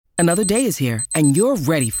Another day is here, and you're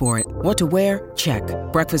ready for it. What to wear? Check.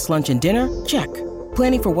 Breakfast, lunch, and dinner? Check.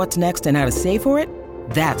 Planning for what's next and how to save for it?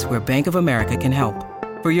 That's where Bank of America can help.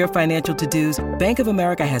 For your financial to-dos, Bank of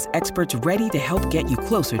America has experts ready to help get you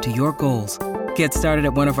closer to your goals. Get started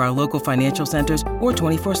at one of our local financial centers or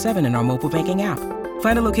 24/7 in our mobile banking app.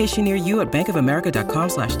 Find a location near you at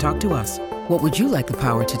bankofamerica.com/talktous. What would you like the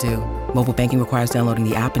power to do? Mobile banking requires downloading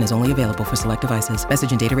the app and is only available for select devices. Message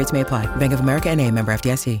and data rates may apply. Bank of America N.A., member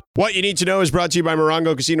FDIC. What you need to know is brought to you by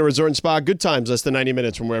Morongo Casino Resort and Spa. Good times, less than 90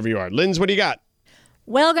 minutes from wherever you are. Linz, what do you got?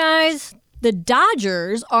 Well, guys, the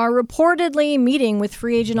Dodgers are reportedly meeting with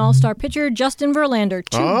free agent all-star pitcher Justin Verlander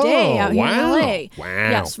today out here in L.A. Wow.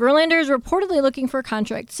 Yes, Verlander is reportedly looking for a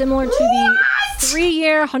contract similar to the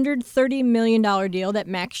 3-year, $130 million deal that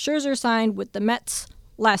Max Scherzer signed with the Mets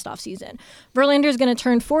last offseason. Verlander is going to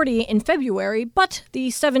turn 40 in February, but the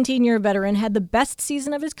 17-year veteran had the best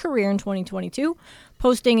season of his career in 2022,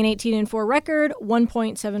 posting an 18-4 record,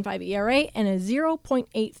 1.75 ERA, and a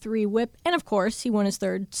 0.83 WHIP, and of course, he won his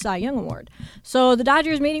third Cy Young Award. So the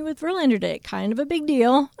Dodgers meeting with Verlander today, kind of a big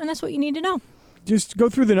deal, and that's what you need to know. Just go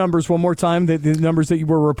through the numbers one more time, the numbers that you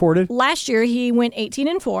were reported. Last year, he went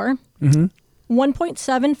 18-4.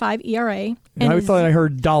 1.75 ERA. And I thought I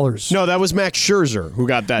heard dollars. No, that was Max Scherzer who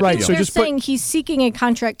got that right, deal. so They're just saying he's seeking a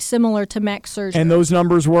contract similar to Max Scherzer. And those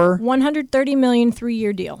numbers were? $130 million,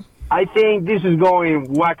 3-year deal. I think this is going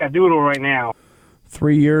wackadoodle right now.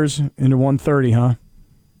 3 years into 130, huh?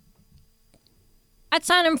 I'd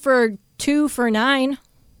sign him for 2 for 9.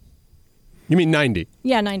 You mean 90?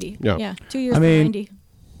 Yeah, 90. Yeah, 2 years for 90.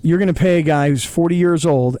 You're going to pay a guy who's 40 years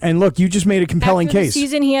old. And look, you just made a compelling After case. The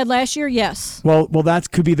season he had last year, yes. Well, that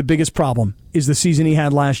could be the biggest problem, is the season he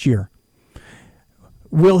had last year.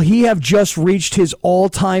 Will he have just reached his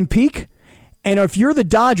all-time peak? And if you're the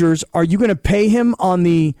Dodgers, are you going to pay him on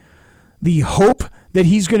the hope that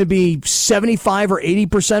he's going to be 75 or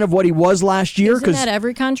 80% of what he was last year? Isn't that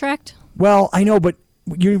every contract? Well, I know, but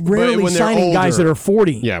you're rarely signing guys that are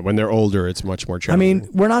 40. Yeah, when they're older, it's much more challenging. I mean,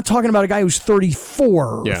 we're not talking about a guy who's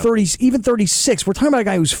 34, or 30, even 36. We're talking about a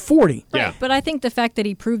guy who's 40. Right, yeah. But I think the fact that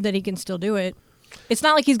he proved that he can still do it, it's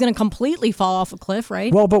not like he's going to completely fall off a cliff,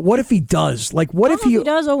 right? Well, but what if he does? Like, what if he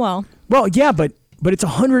does? Oh, well. Well, yeah, but it's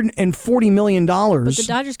 $140 million. But the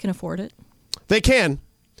Dodgers can afford it. They can.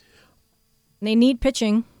 They need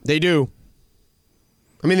pitching. They do.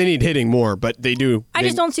 I mean, they need hitting more, but they do. I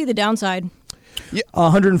just don't see the downside. Yeah.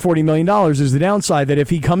 $140 million is the downside, that if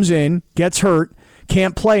he comes in, gets hurt,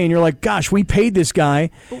 can't play, and you're like, gosh, we paid this guy,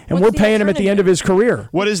 and we're paying him at the end of his career.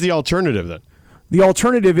 What is the alternative then? The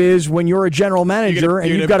alternative is when you're a general manager and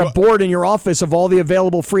you've got a board in your office of all the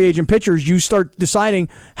available free agent pitchers, you start deciding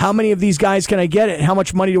how many of these guys can I get and how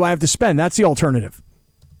much money do I have to spend. That's the alternative.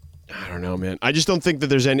 I don't know, man. I just don't think that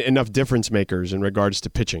there's enough difference makers in regards to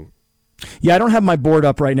pitching. Yeah, I don't have my board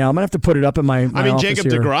up right now. I'm going to have to put it up in my office Jacob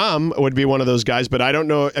here. deGrom would be one of those guys, but I don't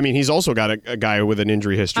know. I mean, he's also got a guy with an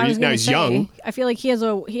injury history. Now he's young. I feel like he's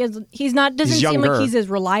not doesn't seem like he's as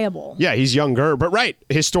reliable. Yeah, he's younger, but right.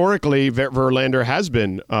 Historically, Verlander has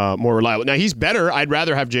been more reliable. Now he's better. I'd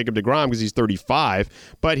rather have Jacob deGrom because he's 35,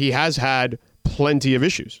 but he has had plenty of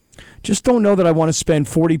issues. Just don't know that I want to spend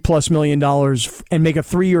 $40+ million and make a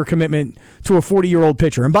 3-year commitment to a 40-year-old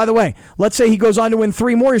pitcher. And by the way, let's say he goes on to win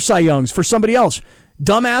 3 more Cy Youngs for somebody else.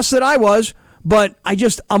 Dumbass that I was, but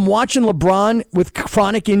I'm watching LeBron with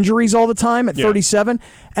chronic injuries all the time at 37,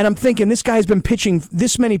 and I'm thinking this guy's been pitching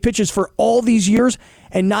this many pitches for all these years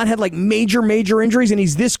and not had like major injuries, and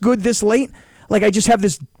he's this good this late. Like, I just have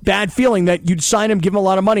this bad feeling that you'd sign him, give him a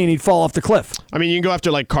lot of money, and he'd fall off the cliff. I mean, you can go after,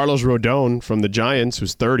 like, Carlos Rodon from the Giants,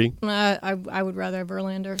 who's 30. I would rather have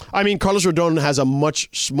Verlander. I mean, Carlos Rodon has a much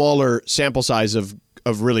smaller sample size of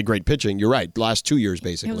really great pitching. You're right. The last 2 years,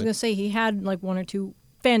 basically. I was going to say, he had, like, 1 or 2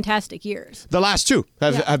 fantastic years. The last 2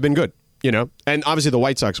 have been good, you know? And obviously the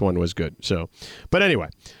White Sox one was good. So, but anyway,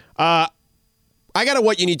 I got a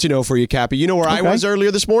what you need to know for you, Cappy. You know where I was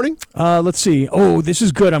earlier this morning? Let's see. Oh, this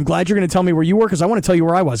is good. I'm glad you're going to tell me where you were because I want to tell you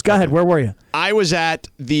where I was. Go ahead. Where were you? I was at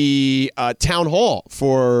the town hall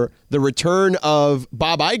for the return of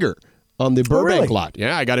Bob Iger on the Burbank lot.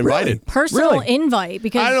 Yeah, I got invited. Really? Personal invite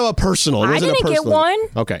because I don't know a personal. It wasn't I didn't a personal. Get one.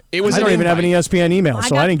 Okay, it was. I don't even have an ESPN email,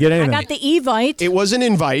 so I didn't get anything. I got the Evite. It was an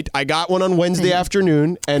invite. I got one on Wednesday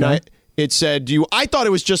afternoon, and it said, "Do you?" I thought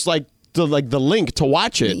it was just like the link to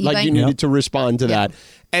watch it, like you needed to respond to that.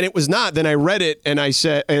 And it was not. Then I read it, and it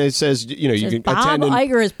says, you know, you can attend. Bob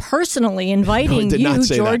Iger is personally inviting you,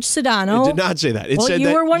 George Sedano. It did not say that. It well, said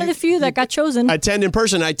you were one of the few that got chosen. Attend in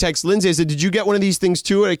person. I text Lindsay. I said, "Did you get one of these things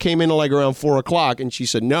too?" And it came in like around 4:00, and she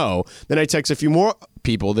said no. Then I text a few more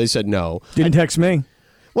people. They said no. Didn't text me.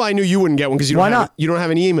 Well, I knew you wouldn't get one because you don't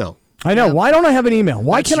have an email. I know. Why don't I have an email?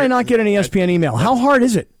 Why can I not get an ESPN email? How hard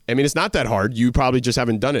is it? I mean, it's not that hard. You probably just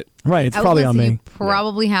haven't done it. Right. It's probably on me. You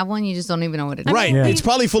probably have one. You just don't even know what it is. Right. It's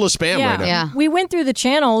probably full of spam right now. Yeah. We went through the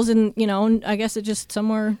channels, and I guess it just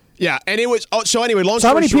somewhere. Yeah, and it was. Oh, so anyway, long story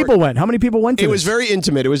how many short, people went? How many people went to it? It was very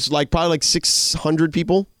intimate. It was probably like 600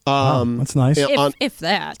 people. That's nice. If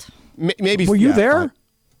that. Maybe. Were you there?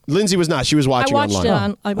 Lindsay was not. She was watching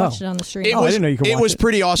online. I watched it on the stream. I didn't know you could watch it. It was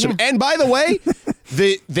pretty awesome. Yeah. And by the way,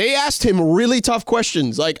 they asked him really tough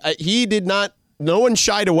questions. Like he did not. No one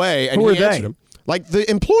shied away, and he answered them. Like the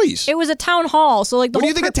employees. It was a town hall, so like the what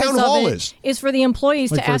whole do you think a town hall is? Is for the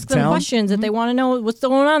employees to ask them questions that they want to know what's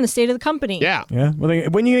going on, the state of the company. Yeah. Yeah. Well,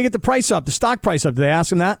 when are you gonna get the price up, the stock price up? Did they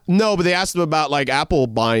ask him that? No, but they asked him about like Apple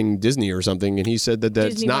buying Disney or something, and he said that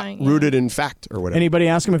that's not rooted in fact or whatever. Anybody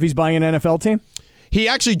ask him if he's buying an NFL team? He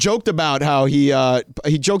actually joked about how he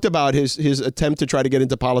joked about his attempt to try to get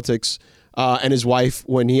into politics, and his wife,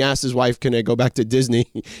 when he asked his wife, "Can I go back to Disney?"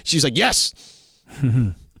 She's like, "Yes."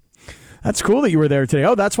 That's cool that you were there today.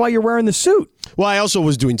 Oh, that's why you're wearing the suit. Well, I also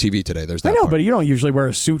was doing TV today. There's that I know, part. But you don't usually wear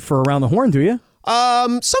a suit for Around the Horn, do you?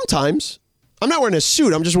 Sometimes. I'm not wearing a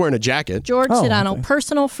suit. I'm just wearing a jacket. George Sedano,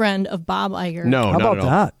 personal friend of Bob Iger. No, How about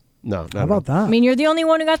that? No, How about that? I mean, you're the only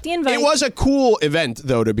one who got the invite. It was a cool event,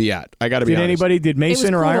 though, to be at. I got to be honest. Did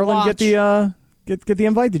Mason or Ireland get the get the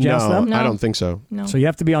invite? Did you ask them? No, I don't think so. No. So you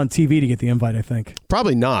have to be on TV to get the invite, I think.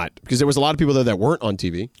 Probably not, because there was a lot of people there that weren't on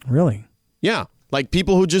TV. Really? Yeah, like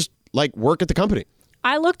people who just work at the company.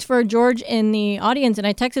 I looked for George in the audience, and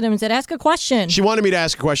I texted him and said, "Ask a question." She wanted me to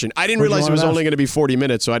ask a question. I didn't realize it was only going to be 40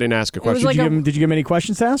 minutes, so I didn't ask a question. Like did you give him any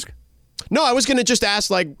questions to ask? No, I was going to just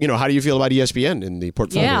ask, how do you feel about ESPN in the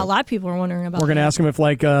portfolio? Yeah, a lot of people are wondering about. We're going to ask him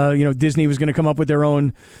if, Disney was going to come up with their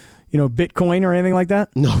own, Bitcoin or anything like that.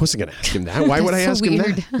 No, I wasn't going to ask him that. Why would I ask him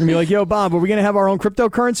that? And be like, "Yo, Bob, are we going to have our own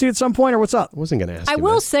cryptocurrency at some point, or what's up?" I wasn't going to ask him I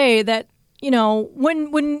will say that.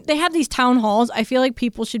 When they have these town halls, I feel like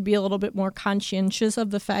people should be a little bit more conscientious of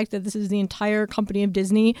the fact that this is the entire company of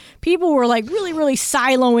Disney. People were really, really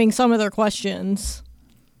siloing some of their questions.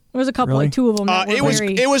 There was a couple, Really? two of them. That were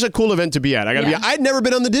it was a cool event to be at. I got to be. I'd never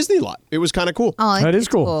been on the Disney lot. It was kind of cool. Oh, that is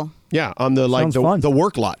cool. Yeah, on the Sounds fun. the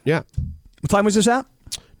work lot. Yeah. What time was this at?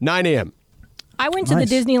 9 a.m. I went to the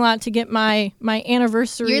Disney lot to get my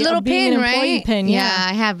anniversary. Your little of being pin, an employee right? Pin. Yeah,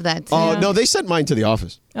 I have that too. Oh no, they sent mine to the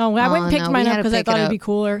office. Oh, I went and picked mine we up had to because I pick thought it it'd up. be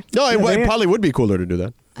cooler. No, it probably would be cooler to do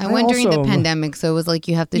that. I went during the also- pandemic, so it was like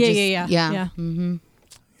you have to just Yeah. Mm-hmm.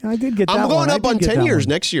 I did get that I'm going one. up on 10 years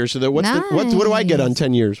next year. So what do I get on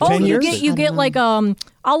 10 years? Oh, 10 years? you get like I'll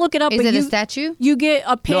look it up. Is but it a you, statue? You get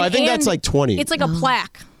a pin. No, I think that's and like 20. It's like a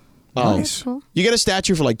plaque. Oh, Nice. Cool. you get a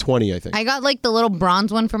statue for like 20, I think. I got like the little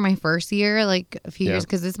bronze one for my first year, like a few years,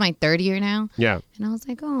 because it's my third year now. Yeah. And I was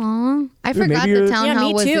like, oh, I Dude, forgot maybe the you're- town Yeah, hall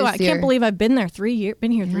me was too. this I year. can't believe I've been there 3 years.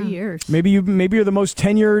 Been here 3 years. Maybe you're the most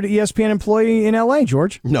tenured ESPN employee in LA,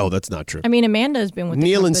 George. No, that's not true. I mean, Amanda's been with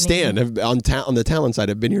Neil the and company. Stan have on the talent side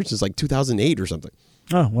have been here since like 2008 or something.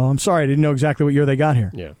 Oh well, I'm sorry, I didn't know exactly what year they got here.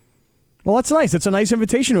 Yeah. Well, that's nice. It's a nice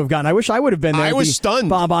invitation to have gotten. I wish I would have been there. I at was the stunned.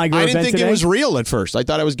 Bob Iger I didn't event think today. it was real at first. I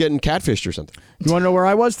thought I was getting catfished or something. You want to know where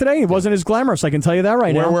I was today? It wasn't as glamorous. I can tell you that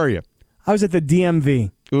right now. Where were you? I was at the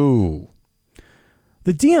DMV. Ooh.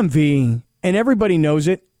 The DMV, and everybody knows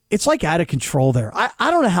it. It's like out of control there. I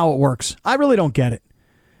don't know how it works. I really don't get it.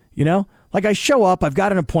 Like I show up. I've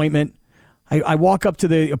got an appointment. I walk up to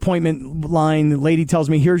the appointment line. The lady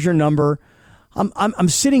tells me, "Here's your number." I'm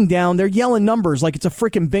sitting down. They're yelling numbers like it's a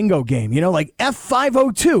freaking bingo game. Like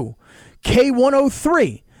F502,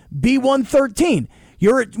 K103, B113.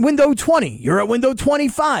 You're at window 20. You're at window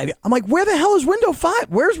 25. I'm like, where the hell is window 5?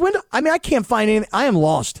 Where's window? I mean, I can't find anything. I am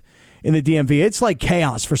lost in the DMV. It's like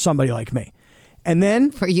chaos for somebody like me. And then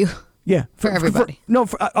For you. yeah, For everybody.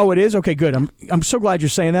 Oh, it is? Okay, good. I'm so glad you're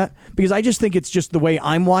saying that because I just think it's just the way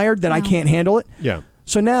I'm wired that I can't handle it. Yeah.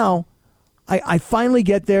 So now I finally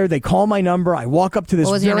get there. They call my number. I walk up to this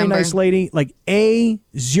What was your very number? nice lady, like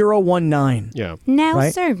A019. Yeah. Now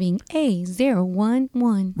Right? serving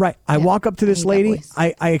A011. Right. I walk up to this hate that lady. voice.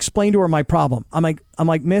 I explain to her my problem. I'm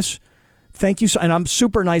like, Miss, thank you. And I'm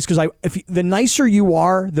super nice because the nicer you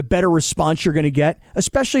are, the better response you're going to get,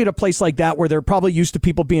 especially at a place like that where they're probably used to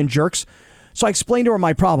people being jerks. So I explained to her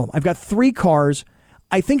my problem. I've got 3 cars.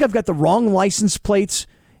 I think I've got the wrong license plates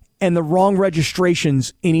and the wrong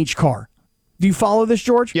registrations in each car. Do you follow this,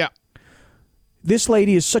 George? Yeah. This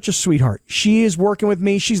lady is such a sweetheart. She is working with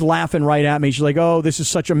me. She's laughing right at me. She's like, "Oh, this is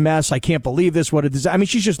such a mess. I can't believe this. What a disaster." I mean,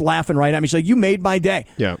 she's just laughing right at me. She's like, "You made my day."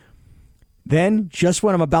 Yeah. Then, just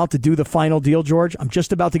when I'm about to do the final deal, George, I'm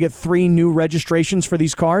just about to get 3 new registrations for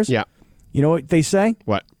these cars. Yeah. You know what they say?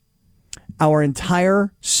 What? Our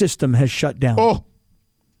entire system has shut down. Oh.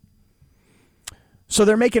 So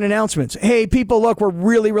they're making announcements. Hey, people, look, we're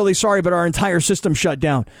really, really sorry, but our entire system shut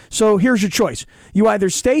down. So here's your choice. You either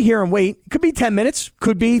stay here and wait. It could be 10 minutes.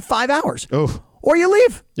 Could be 5 hours. Oh. Or you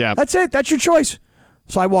leave. Yeah. That's it. That's your choice.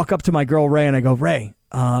 So I walk up to my girl, Ray, and I go, Ray,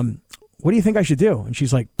 what do you think I should do? And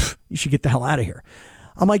she's like, you should get the hell out of here.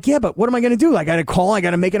 I'm like, yeah, but what am I going to do? I got to call. I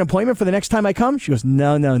got to make an appointment for the next time I come. She goes,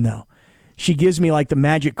 no. She gives me like the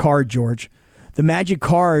magic card, George. The magic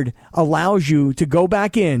card allows you to go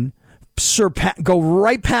back in, go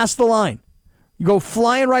right past the line. You go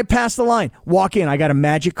flying right past the line. Walk in. I got a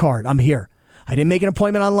magic card. I'm here. I didn't make an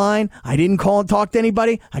appointment online. I didn't call and talk to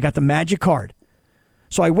anybody. I got the magic card.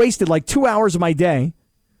 So I wasted like 2 hours of my day,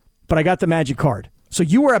 but I got the magic card. So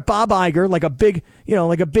you were at Bob Iger, like a big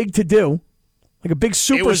to-do, like a big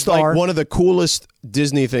superstar. It was like one of the coolest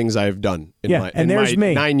Disney things I've done in my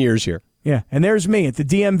 9 years here. Yeah, and there's me at the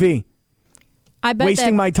DMV. I bet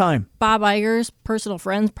wasting my time. Bob Iger's personal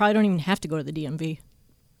friends probably don't even have to go to the DMV.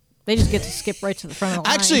 They just get to skip right to the front of the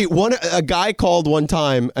line. Actually, a guy called one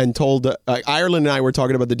time and told Ireland and I were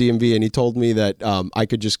talking about the DMV, and he told me that I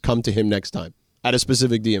could just come to him next time at a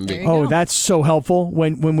specific DMV. Oh, that's so helpful.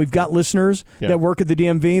 When we've got listeners that work at the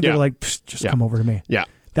DMV, they're like, just come over to me. Yeah.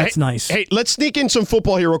 That's nice. Hey, let's sneak in some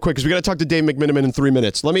football here real quick because we got to talk to Dave McMiniman in 3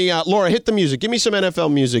 minutes. Let me, Laura, hit the music. Give me some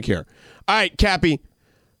NFL music here. All right, Cappy.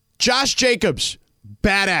 Josh Jacobs,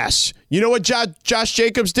 badass. You know what Josh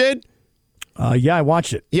Jacobs did? Yeah, I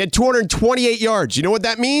watched it. He had 228 yards. You know what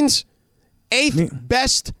that means? 8th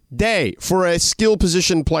best day for a skill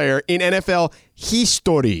position player in NFL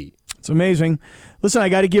history. It's amazing. Listen, I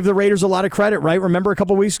got to give the Raiders a lot of credit, right? Remember a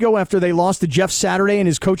couple weeks ago after they lost to Jeff Saturday in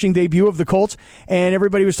his coaching debut of the Colts, and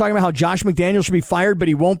everybody was talking about how Josh McDaniels should be fired, but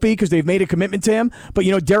he won't be because they've made a commitment to him. But,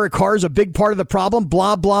 Derek Carr is a big part of the problem,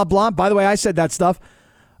 blah, blah, blah. By the way, I said that stuff.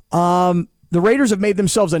 The Raiders have made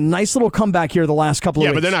themselves a nice little comeback here the last couple of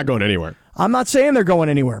weeks. Yeah, but they're not going anywhere. I'm not saying they're going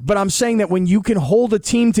anywhere, but I'm saying that when you can hold a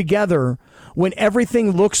team together when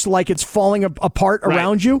everything looks like it's falling apart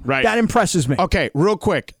around you, that impresses me. Okay, real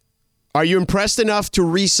quick. Are you impressed enough to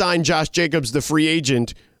re-sign Josh Jacobs, the free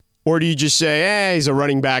agent, or do you just say, he's a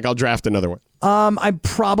running back, I'll draft another one? I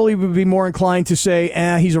probably would be more inclined to say,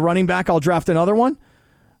 he's a running back, I'll draft another one,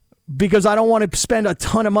 because I don't want to spend a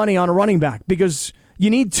ton of money on a running back, because you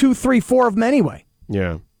need 2, 3, 4 of them anyway.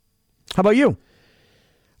 Yeah. How about you?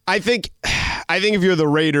 I think if you're the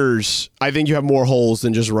Raiders, I think you have more holes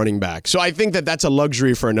than just running back. So I think that's a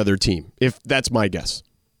luxury for another team, if that's my guess.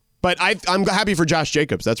 But I'm happy for Josh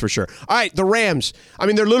Jacobs, that's for sure. All right, the Rams. I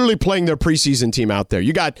mean, they're literally playing their preseason team out there.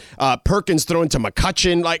 You got Perkins throwing to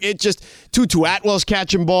McCutcheon. Like, it just, Tutu Atwell's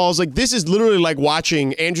catching balls. Like, this is literally like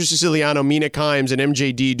watching Andrew Siciliano, Mina Kimes, and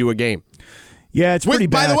MJD do a game. Yeah, it's pretty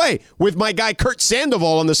bad. By the way, with my guy Kurt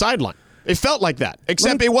Sandoval on the sideline. It felt like that,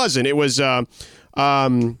 except it wasn't. It was...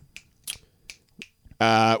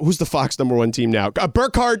 who's the Fox #1 team now?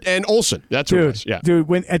 Burkhardt and Olsen. That's who it was. Yeah. Dude,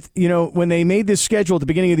 when they made this schedule at the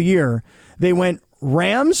beginning of the year, they went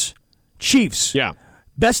Rams, Chiefs. Yeah.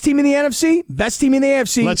 Best team in the NFC, best team in the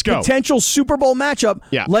AFC. Let's go. Potential Super Bowl matchup.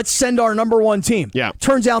 Yeah. Let's send our #1 team. Yeah.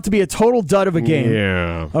 Turns out to be a total dud of a game.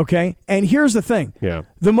 Yeah. Okay. And here's the thing. Yeah.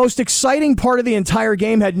 The most exciting part of the entire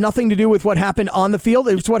game had nothing to do with what happened on the field.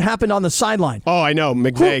 It was what happened on the sideline. Oh, I know.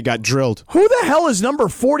 McVay got drilled. Who the hell is number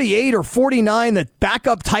 48 or 49, that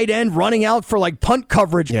backup tight end running out for like punt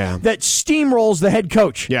coverage that steamrolls the head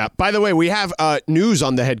coach? Yeah. By the way, we have news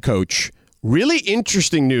on the head coach. Really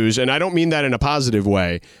interesting news, and I don't mean that in a positive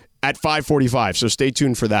way, at 5:45, so stay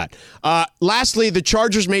tuned for that. Lastly, the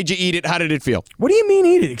Chargers made you eat it. How did it feel? What do you mean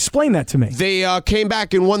eat it? Explain that to me. They came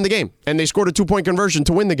back and won the game, and they scored a 2-point conversion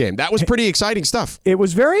to win the game. That was pretty exciting stuff. It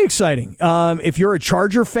was very exciting. If you're a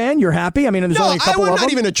Charger fan, you're happy. I mean, there's only a couple of them. I'm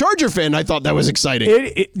not even a Charger fan. I thought that was exciting.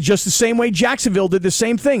 It just the same way Jacksonville did the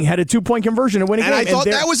same thing, had a 2-point conversion to win a game. And I thought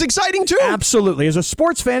that was exciting, too. Absolutely. As a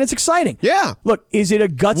sports fan, it's exciting. Yeah. Look, is it a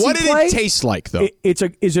gutsy play? What did it taste like, though?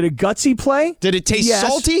 Is it a gutsy play? Did it taste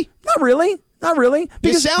salty? Not really. Not really.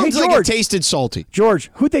 Because, it sounds like it tasted salty.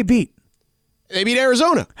 George, who'd they beat? They beat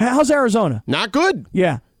Arizona. How's Arizona? Not good.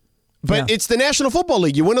 Yeah. But it's the National Football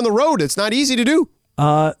League. You win on the road. It's not easy to do.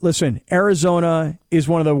 Listen, Arizona is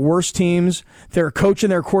one of the worst teams. Their coach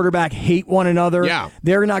and their quarterback hate one another. Yeah.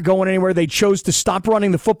 They're not going anywhere. They chose to stop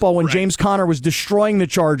running the football when James Conner was destroying the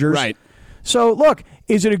Chargers. Right. So, look,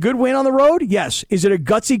 is it a good win on the road? Yes. Is it a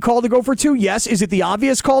gutsy call to go for 2? Yes. Is it the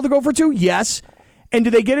obvious call to go for 2? Yes. And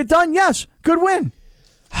did they get it done? Yes. Good win.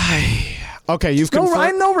 Okay, you've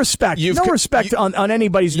confirmed. No respect. No respect on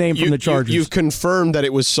anybody's name from the Chargers. You've confirmed that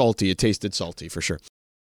it was salty. It tasted salty for sure.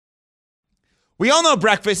 We all know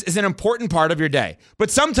breakfast is an important part of your day, but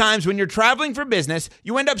sometimes when you're traveling for business,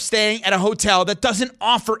 you end up staying at a hotel that doesn't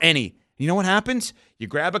offer any. You know what happens? You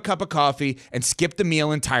grab a cup of coffee and skip the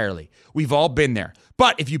meal entirely. We've all been there.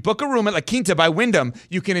 But if you book a room at La Quinta by Wyndham,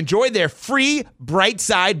 you can enjoy their free Bright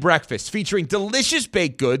Side breakfast featuring delicious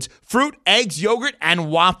baked goods, fruit, eggs, yogurt, and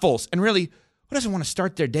waffles. And really, who doesn't want to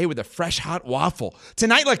start their day with a fresh hot waffle?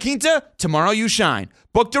 Tonight, La Quinta, tomorrow you shine.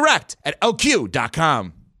 Book direct at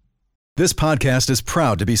lq.com. This podcast is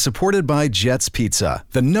proud to be supported by Jets Pizza,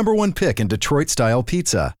 the #1 pick in Detroit-style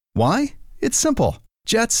pizza. Why? It's simple.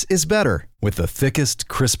 Jets is better. With the thickest,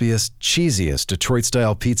 crispiest, cheesiest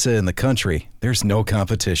Detroit-style pizza in the country, there's no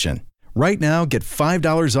competition. Right now, get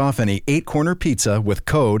 $5 off any 8-corner pizza with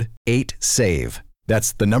code 8SAVE.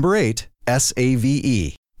 That's the number 8,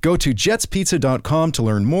 SAVE. Go to jetspizza.com to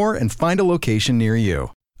learn more and find a location near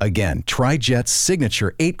you. Again, try Jet's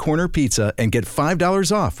signature 8-corner pizza and get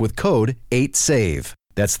 $5 off with code 8SAVE.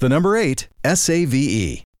 That's the number 8,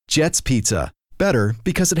 SAVE. Jet's Pizza. Better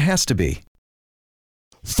because it has to be.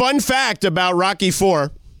 Fun fact about Rocky IV.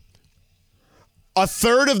 A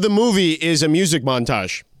third of the movie is a music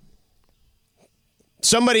montage.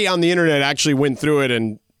 Somebody on the internet actually went through it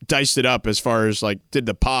and diced it up as far as did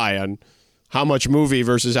the pie on how much movie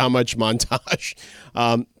versus how much montage.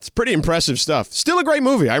 It's pretty impressive stuff. Still a great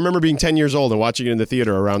movie. I remember being 10 years old and watching it in the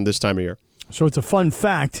theater around this time of year. So it's a fun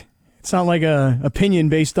fact. It's not like an opinion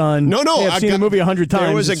based on, No, hey, I've seen the movie 100 times.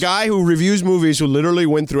 There was a guy who reviews movies who literally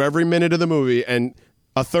went through every minute of the movie, and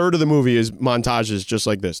a third of the movie is montages just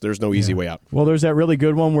like this. There's no easy way out. Well, there's that really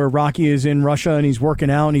good one where Rocky is in Russia and he's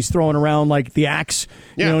working out and he's throwing around the axe,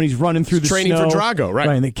 and he's running through the training snow. for Drago, right.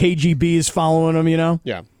 And the KGB is following him,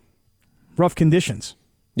 Yeah. Rough conditions.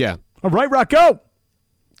 Yeah. All right, Rocco.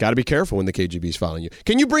 Got to be careful when the KGB is following you.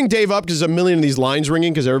 Can you bring Dave up because there's a million of these lines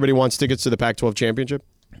ringing because everybody wants tickets to the Pac-12 championship?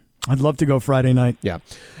 I'd love to go Friday night. Yeah.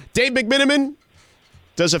 Dave McMiniman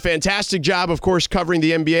does a fantastic job, of course, covering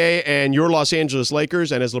the NBA and your Los Angeles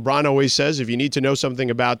Lakers. And as LeBron always says, if you need to know something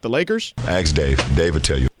about the Lakers, ask Dave. Dave will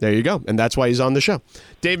tell you. There you go. And that's why he's on the show.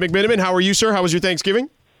 Dave McMiniman, how are you, sir? How was your Thanksgiving?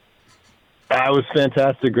 That was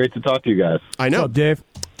fantastic. Great to talk to you guys. I know. What's up, Dave?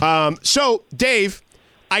 So, Dave,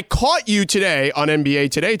 I caught you today on NBA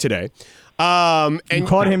Today. And you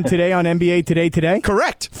caught him today on NBA Today?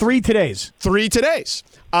 Correct. 3 todays. 3 todays.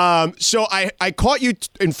 So I caught you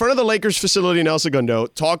in front of the Lakers facility in El Segundo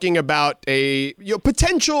talking about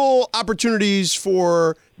potential opportunities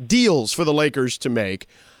for deals for the Lakers to make.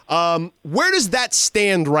 Where does that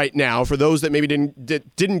stand right now for those that maybe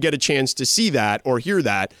didn't get a chance to see that or hear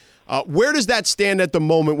that? Where does that stand at the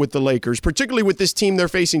moment with the Lakers, particularly with this team they're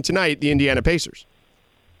facing tonight, the Indiana Pacers?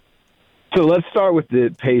 So let's start with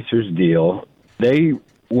the Pacers deal. They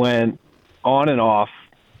went on and off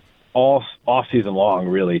all season long,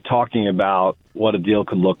 really, talking about what a deal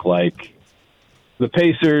could look like. The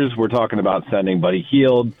Pacers were talking about sending Buddy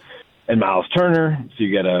Hield and Miles Turner, so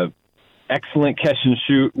you get a excellent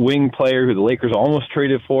catch-and-shoot wing player who the Lakers almost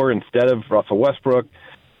traded for instead of Russell Westbrook,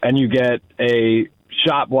 and you get a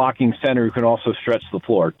shot-blocking center who can also stretch the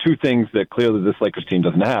floor. 2 things that clearly this Lakers team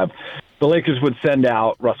doesn't have. The Lakers would send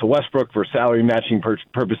out Russell Westbrook for salary matching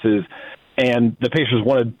purposes, and the Pacers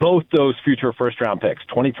wanted both those future first-round picks,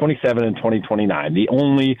 2027 and 2029, the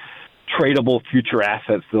only tradable future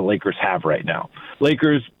assets the Lakers have right now.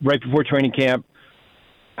 Lakers, right before training camp,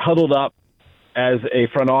 huddled up as a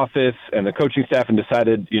front office and the coaching staff and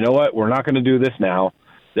decided, you know what, we're not going to do this now.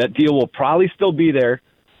 That deal will probably still be there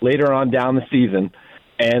later on down the season,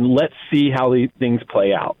 and let's see how things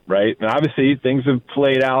play out, right? And obviously, things have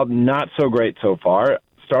played out not so great so far.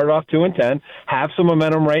 Started off 2-10, have some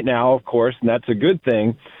momentum right now, of course, and that's a good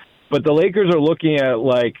thing. But the Lakers are looking at,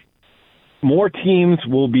 more teams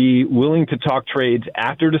will be willing to talk trades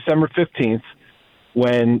after December 15th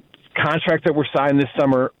when contracts that were signed this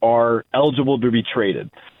summer are eligible to be traded.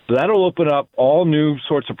 So that'll open up all new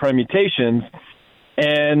sorts of permutations.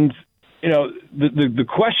 And, the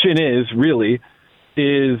question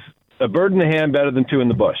is a bird in the hand better than 2 in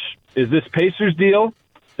the bush? Is this Pacers deal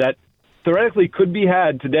that theoretically could be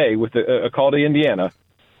had today with a call to Indiana,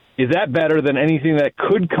 is that better than anything that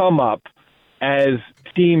could come up as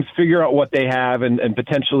teams figure out what they have and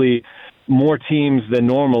potentially more teams than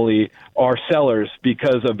normally are sellers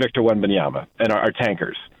because of Victor Wembanyama and are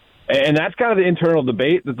tankers? And that's kind of the internal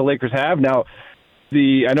debate that the Lakers have. Now,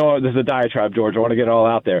 I know this is a diatribe, George. I want to get it all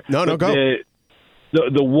out there. No, go.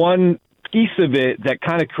 The one piece of it that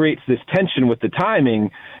kind of creates this tension with the timing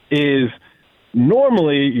is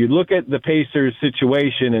normally you look at the Pacers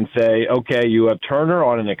situation and say, okay, you have Turner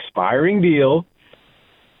on an expiring deal.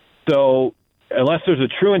 So unless there's a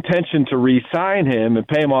true intention to re-sign him and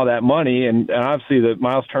pay him all that money, and obviously the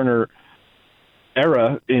Miles Turner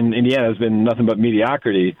era in Indiana has been nothing but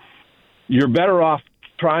mediocrity, you're better off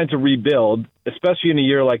trying to rebuild, especially in a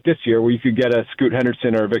year like this year where you could get a Scoot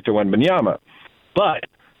Henderson or a Victor Wembanyama. But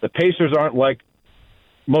the Pacers aren't like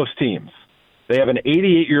most teams. They have an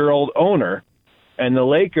 88-year-old owner, and the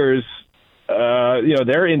Lakers,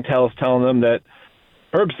 their intel is telling them that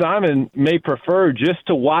Herb Simon may prefer just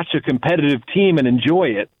to watch a competitive team and enjoy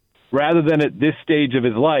it rather than at this stage of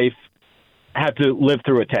his life have to live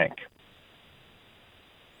through a tank.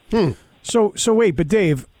 So wait, but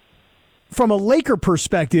Dave, from a Laker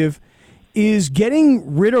perspective, is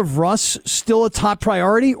getting rid of Russ still a top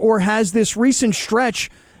priority, or has this recent stretch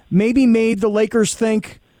maybe made the Lakers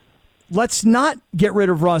think, let's not get rid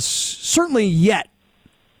of Russ, certainly yet?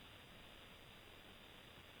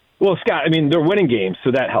 Well, Scott, I mean, they're winning games,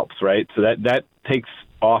 so that helps, right? So that takes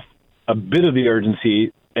off a bit of the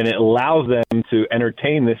urgency, and it allows them to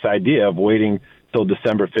entertain this idea of waiting till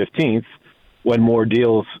December 15th when more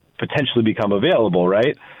deals potentially become available,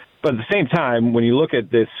 right? But at the same time, when you look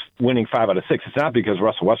at this winning 5 out of 6, it's not because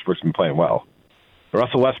Russell Westbrook's been playing well.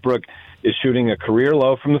 Russell Westbrook is shooting a career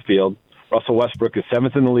low from the field. Russell Westbrook is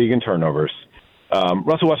 7th in the league in turnovers.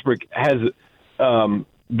 Russell Westbrook has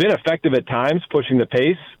been effective at times pushing the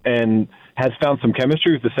pace and has found some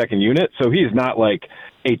chemistry with the second unit. So he's not like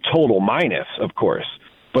a total minus, of course.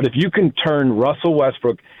 But if you can turn Russell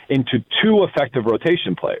Westbrook into 2 effective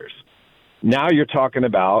rotation players, now you're talking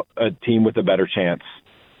about a team with a better chance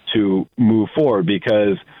to move forward,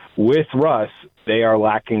 because with Russ, they are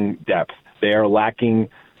lacking depth. They are lacking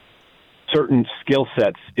certain skill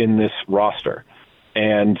sets in this roster.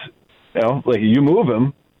 And, like you move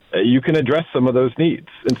him, you can address some of those needs.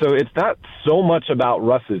 And so it's not so much about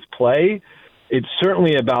Russ's play. It's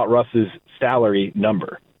certainly about Russ's salary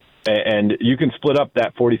number. And you can split up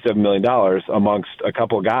that $47 million amongst a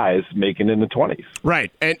couple of guys making in the 20s.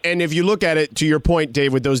 Right. And if you look at it, to your point,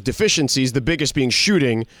 Dave, with those deficiencies, the biggest being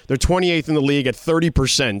shooting, they're 28th in the league at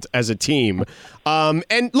 30% as a team.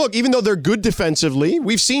 And look, even though they're good defensively,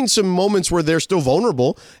 we've seen some moments where they're still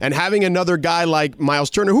vulnerable. And having another guy like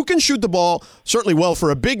Miles Turner, who can shoot the ball certainly well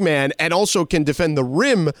for a big man and also can defend the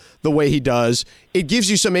rim the way he does, it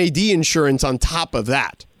gives you some AD insurance on top of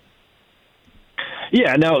that.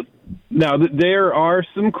 Yeah, now there are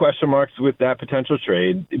some question marks with that potential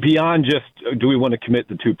trade beyond just do we want to commit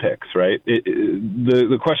the 2 picks, right?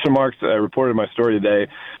 The question marks I reported in my story today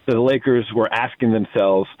that the Lakers were asking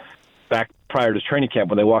themselves back prior to training camp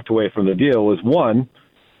when they walked away from the deal was, one,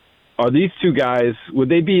 are these 2 guys, would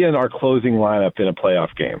they be in our closing lineup in a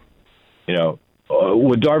playoff game?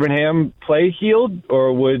 Would Darvin Ham play healed,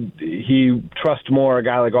 or would he trust more a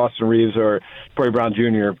guy like Austin Reeves or Torrey Brown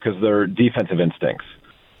Jr. because of their defensive instincts?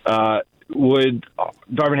 Would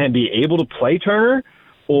Darvin Ham be able to play Turner,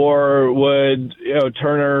 or would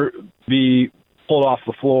Turner be pulled off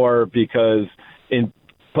the floor because in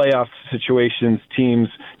playoff situations teams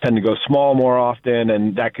tend to go small more often,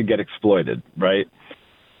 and that could get exploited, right?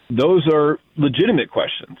 Those are legitimate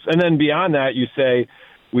questions. And then beyond that, you say,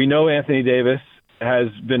 we know Anthony Davis has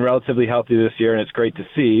been relatively healthy this year, and it's great to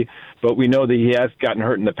see, but we know that he has gotten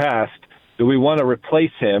hurt in the past. Do we want to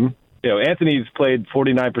replace him? Anthony's played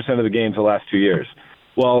 49% of the games the last 2 years.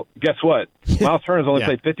 Well, guess what? Miles Turner's only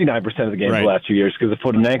played 59% of the games the last 2 years because of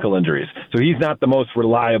foot and ankle injuries. So he's not the most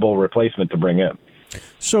reliable replacement to bring in.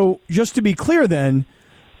 So just to be clear then,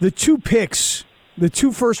 the 2 picks, the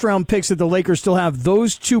 2 first-round picks that the Lakers still have,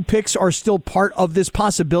 those 2 picks are still part of this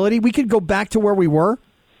possibility? We could go back to where we were?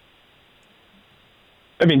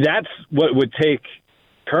 I mean, that's what it would take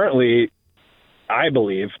currently, I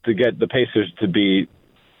believe, to get the Pacers to be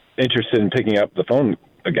interested in picking up the phone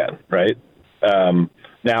again, right?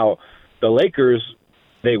 Now, the Lakers,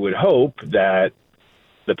 they would hope that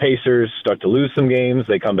the Pacers start to lose some games.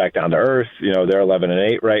 They come back down to earth. They're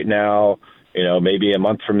 11-8 right now. Maybe a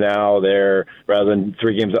month from now, they're, rather than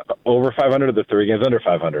 3 games over 500, they're 3 games under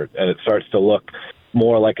 500. And it starts to look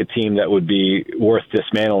more like a team that would be worth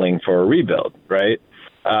dismantling for a rebuild, right?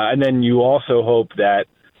 And then you also hope that,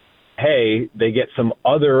 hey, they get some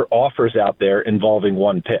other offers out there involving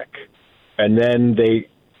 1 pick. And then they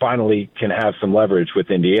finally can have some leverage with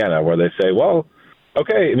Indiana where they say, well,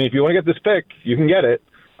 okay, I mean, if you want to get this pick, you can get it.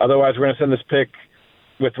 Otherwise, we're going to send this pick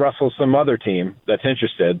with Russell some other team that's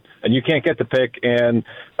interested, and you can't get the pick. And,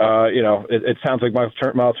 it sounds like Miles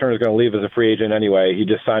Turner is going to leave as a free agent anyway. He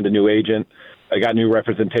just signed a new agent. I got new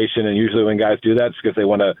representation, and usually when guys do that, it's because they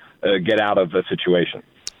want to get out of a situation.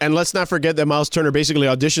 And let's not forget that Miles Turner basically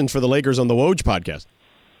auditioned for the Lakers on the Woj podcast.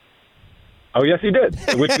 Oh, yes, he did,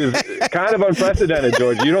 which is kind of unprecedented,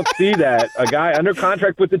 George. You don't see that. A guy under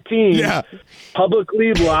contract with the team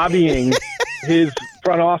publicly lobbying his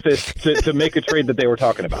front office to make a trade that they were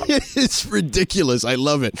talking about. It's ridiculous. I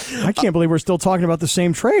love it. I can't believe we're still talking about the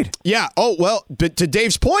same trade. Yeah. Oh, well, but to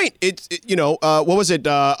Dave's point, what was it?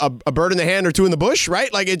 A bird in the hand or two in the bush,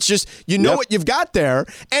 right? Like, it's just, what you've got there.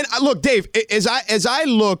 And look, Dave, as I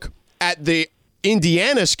look at the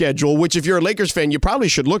Indiana schedule, which if you're a Lakers fan, you probably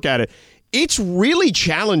should look at it. It's really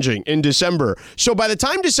challenging in December. So by the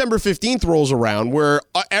time December 15th rolls around, where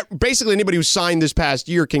basically anybody who signed this past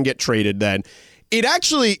year can get traded then, it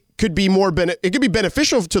actually could be it could be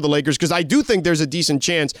beneficial to the Lakers because I do think there's a decent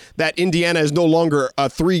chance that Indiana is no longer a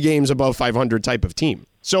 3 games above 500 type of team.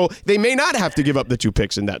 So they may not have to give up the 2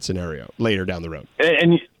 picks in that scenario later down the road.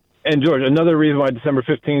 And George, another reason why December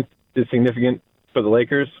 15th is significant for the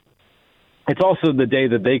Lakers, it's also the day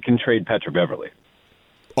that they can trade Patrick Beverley.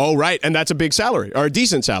 Oh, right, and that's a big salary, or a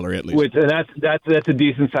decent salary at least. And that's a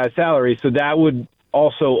decent sized salary. So that would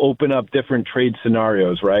also open up different trade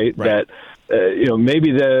scenarios, right? That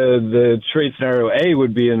maybe the trade scenario A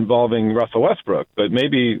would be involving Russell Westbrook, but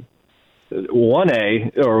maybe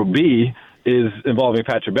 1A or B is involving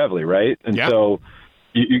Patrick Beverley, right? And so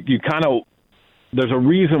you kind of there's a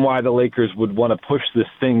reason why the Lakers would want to push this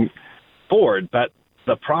thing forward, but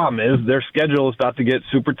the problem is their schedule is about to get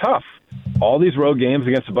super tough. All these road games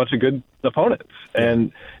against a bunch of good opponents.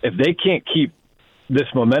 And if they can't keep this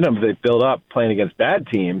momentum they've built up playing against bad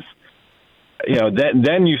teams,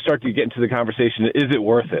 then you start to get into the conversation, is it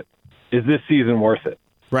worth it? Is this season worth it?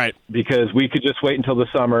 Right. Because we could just wait until the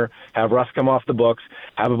summer, have Russ come off the books,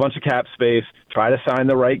 have a bunch of cap space, try to sign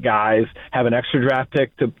the right guys, have an extra draft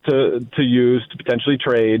pick to use to potentially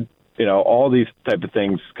trade. All these type of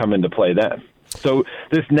things come into play then. So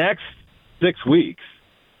this next 6 weeks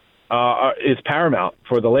is paramount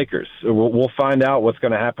for the Lakers. We'll find out what's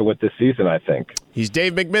going to happen with this season, I think. He's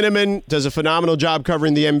Dave McMiniman, does a phenomenal job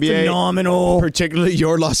covering the NBA. Phenomenal. Particularly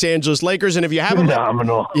your Los Angeles Lakers. And if you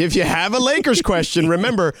have a Lakers question,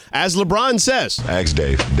 remember, as LeBron says. Ask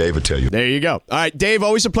Dave. Dave will tell you. There you go. All right, Dave,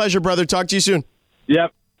 always a pleasure, brother. Talk to you soon.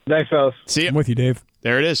 Yep. Thanks, fellas. See you. I'm with you, Dave.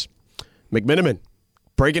 There it is. McMiniman,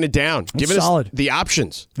 breaking it down. Giving us the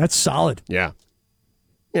options. That's solid. Yeah.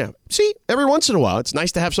 Yeah. See, every once in a while, it's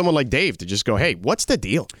nice to have someone like Dave to just go, hey, what's the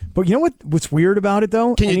deal? But you know what's weird about it,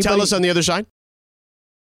 though? Can you tell us on the other side?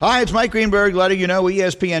 Hi, it's Mike Greenberg letting you know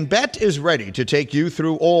ESPN Bet is ready to take you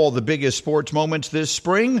through all the biggest sports moments this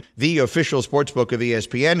spring. The official sportsbook of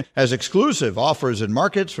ESPN has exclusive offers and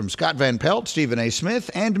markets from Scott Van Pelt, Stephen A. Smith,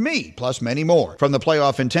 and me, plus many more. From the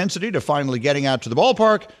playoff intensity to finally getting out to the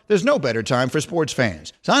ballpark, there's no better time for sports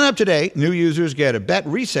fans. Sign up today. New users get a bet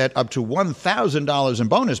reset up to $1,000 in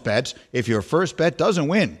bonus bets if your first bet doesn't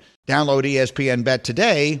win. Download ESPN Bet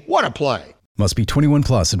today. What a play. Must be 21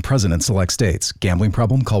 plus and present in select states. Gambling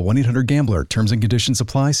problem? Call 1-800-GAMBLER. Terms and conditions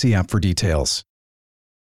apply. See app for details.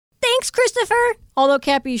 Thanks, Christopher. Although,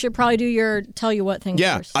 Cappy, you should probably do your tell you what thing first.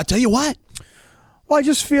 Yeah, I'll tell you what. Well, I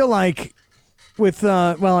just feel like with,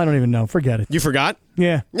 I don't even know. Forget it. You forgot?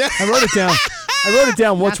 Yeah. I wrote it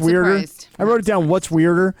down. What's Not weirder? surprised. I wrote it down. What's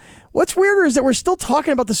weirder? What's weirder is that we're still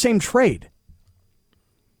talking about the same trade.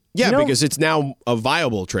 Yeah, because it's now a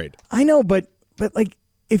viable trade. I know, but like,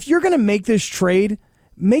 if you're going to make this trade,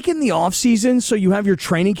 make it in the offseason so you have your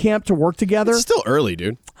training camp to work together. It's still early,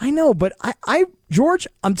 dude. I know, but George,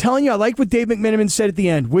 I'm telling you, I like what Dave McMiniman said at the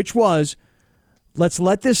end, which was, let's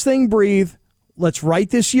let this thing breathe. Let's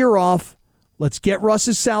write this year off. Let's get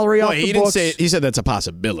Russ's salary off the books. He said that's a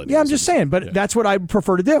possibility. Yeah, I'm just saying, but that's what I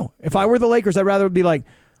prefer to do. If I were the Lakers, I'd rather be like,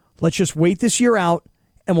 let's just wait this year out.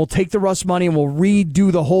 And we'll take the Russ money and we'll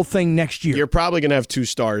redo the whole thing next year. You're probably going to have 2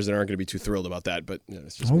 stars that aren't going to be too thrilled about that, but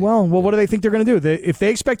it's just well, what do they think they're going to do? If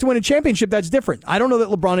they expect to win a championship, that's different. I don't know that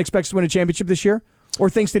LeBron expects to win a championship this year or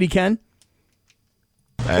thinks that he can.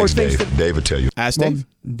 Ask Dave. Dave will tell you. Ask Dave?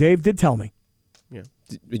 Dave did tell me. Yeah.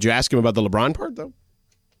 Did you ask him about the LeBron part, though?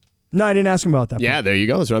 No, I didn't ask him about that. Yeah, there you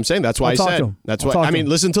go. That's what I'm saying. That's why I said. That's why. I mean,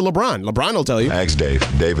 listen to LeBron. LeBron will tell you. Ask Dave.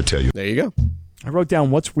 Dave will tell you. There you go. I wrote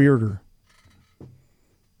down what's weirder.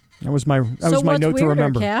 That was my note to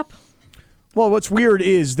remember. Cap? Well, what's weird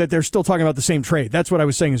is that they're still talking about the same trade. That's what I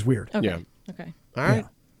was saying is weird. Okay. Yeah. Okay. All right.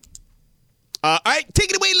 All right,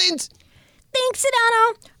 take it away, Linz. Thanks,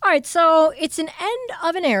 Sedano. All right, so it's an end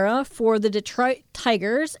of an era for the Detroit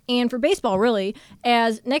Tigers and for baseball, really,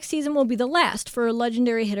 as next season will be the last for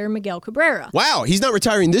legendary hitter Miguel Cabrera. Wow, he's not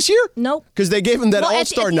retiring this year? Nope. Because they gave him that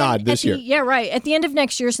all-star nod this year. Yeah, right. At the end of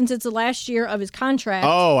next year, since it's the last year of his contract.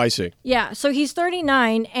 Oh, I see. Yeah, so he's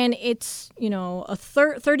 39, and it's,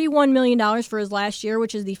 $31 million for his last year,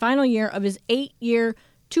 which is the final year of his 8-year,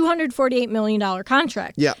 $248 million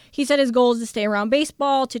contract. Yeah. He said his goal is to stay around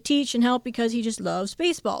baseball, to teach and help because he just loves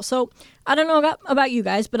baseball. So I don't know about you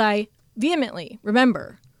guys, but I vehemently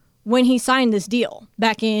remember when he signed this deal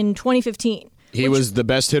back in 2015. He was the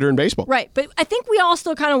best hitter in baseball. Right. But I think we all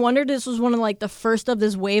still kind of wondered this was one of like the first of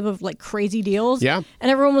this wave of like crazy deals. Yeah. And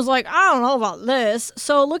everyone was like, I don't know about this.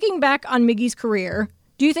 So looking back on Miggy's career,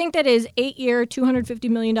 do you think that his 8-year, $250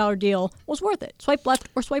 million deal was worth it? Swipe left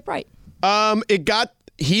or swipe right?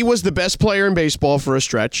 He was the best player in baseball for a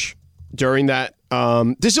stretch during that.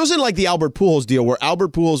 This wasn't like the Albert Pujols deal where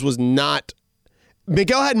Albert Pujols was not.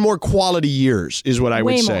 Miguel had more quality years, is what I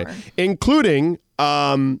would say, including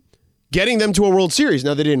getting them to a World Series.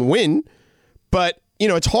 Now, they didn't win, but,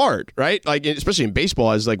 it's hard, right? Like, especially in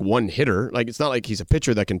baseball as, like, one hitter. Like, it's not like he's a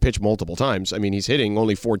pitcher that can pitch multiple times. I mean, he's hitting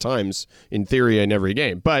only 4 times, in theory, in every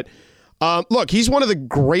game. But, look, he's one of the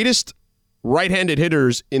greatest right-handed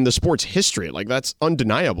hitters in the sport's history. Like, that's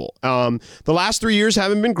undeniable. The last 3 years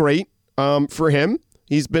haven't been great for him.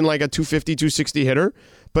 He's been like a 250, 260 hitter.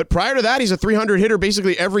 But prior to that, he's a 300 hitter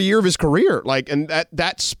basically every year of his career. Like, and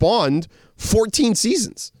that spawned 14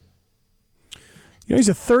 seasons. He's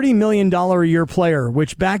a $30 million a year player,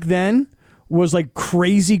 which back then was like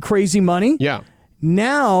crazy, crazy money. Yeah.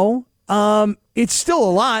 Now, it's still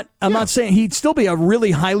a lot. I'm not saying he'd still be a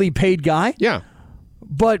really highly paid guy. Yeah.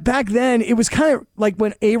 But back then, it was kind of like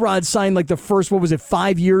when A-Rod signed like the first,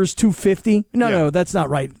 5 years, 250? No, that's not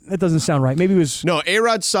right. That doesn't sound right. Maybe it was... No,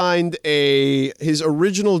 A-Rod signed his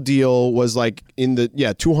original deal was like in the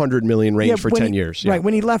 $200 million range for 10 years. Yeah. Right,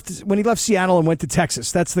 when he left Seattle and went to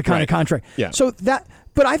Texas. That's the kind of contract. Yeah.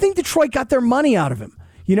 But I think Detroit got their money out of him.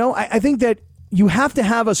 I think that you have to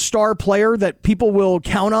have a star player that people will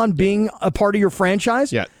count on being a part of your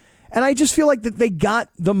franchise. Yeah. And I just feel like that they got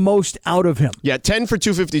the most out of him. Yeah, 10 for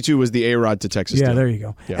 252 was the A-Rod to Texas deal. There you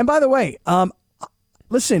go. Yeah. And by the way,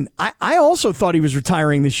 listen, I also thought he was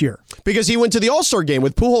retiring this year. Because he went to the All-Star game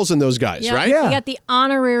with Pujols and those guys, right? Yeah. He got the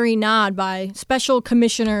honorary nod by special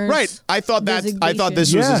commissioners. Right. I thought this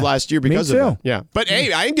was his last year because of that. Yeah. But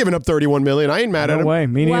hey, I ain't giving up $31 million. I ain't mad at him. No way.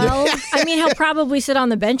 Me neither. Well, I mean, he'll probably sit on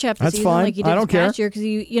the bench after the season fine. like he did I don't this past year because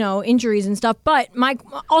injuries and stuff. But Mike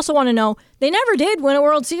also want to know, they never did win a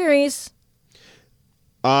World Series.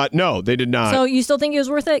 No, they did not. So you still think it was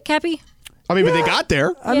worth it, Cappy? I mean, but they got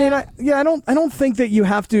there. I mean, I don't think that you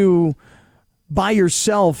have to by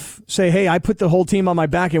yourself say, "Hey, I put the whole team on my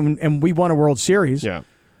back and we won a World Series." Yeah.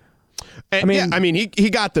 I mean, he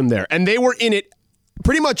got them there, and they were in it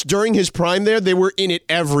pretty much during his prime. They were in it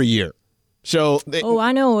every year. So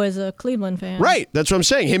I know as a Cleveland fan. Right. That's what I'm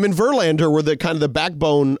saying. Him and Verlander were the kind of the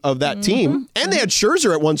backbone of that team. And they had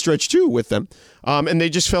Scherzer at one stretch too with them. And they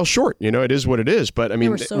just fell short. It is what it is. But I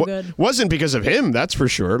mean, good. Wasn't because of him, that's for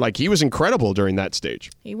sure. Like, he was incredible during that stage.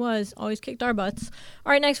 He was. Always kicked our butts.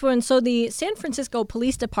 All right, next one. So the San Francisco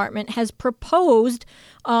Police Department has proposed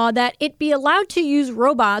that it be allowed to use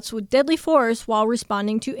robots with deadly force while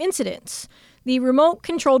responding to incidents. The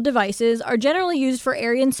remote-controlled devices are generally used for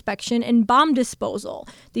area inspection and bomb disposal.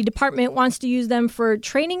 The department wants to use them for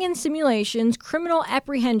training and simulations, criminal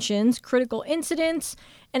apprehensions, critical incidents,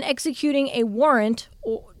 and executing a warrant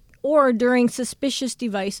or during suspicious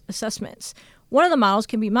device assessments. One of the models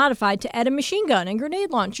can be modified to add a machine gun and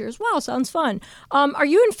grenade launchers. Wow, sounds fun. Are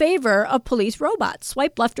you in favor of police robots?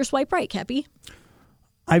 Swipe left or swipe right, Cappy?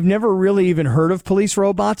 I've never really even heard of police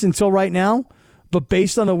robots until right now. But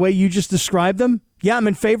based on the way you just described them, yeah, I'm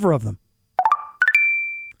in favor of them.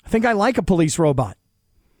 I think I like a police robot.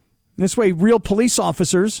 This way, real police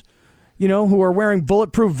officers, who are wearing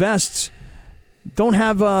bulletproof vests, don't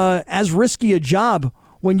have as risky a job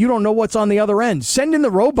when you don't know what's on the other end. Send in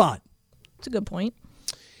the robot. That's a good point.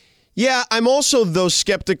 Yeah, I'm also, though,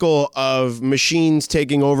 skeptical of machines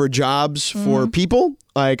taking over jobs for people.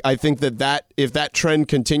 Like, I think that if that trend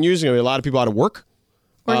continues, there's going to be a lot of people out of work.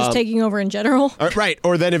 Or just taking over in general. Right.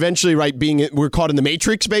 Or then eventually, we're caught in the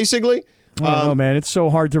Matrix, basically. I don't know, man. It's so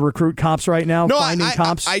hard to recruit cops right now. No, finding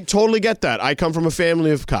cops. I totally get that. I come from a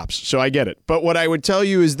family of cops, so I get it. But what I would tell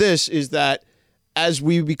you is that as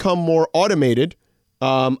we become more automated,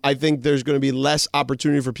 I think there's going to be less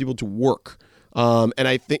opportunity for people to work. And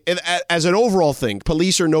I think, as an overall thing,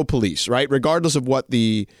 police or no police, right? Regardless of what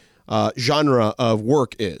the genre of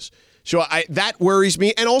work is. So that worries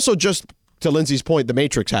me. And also just to Lindsay's point, the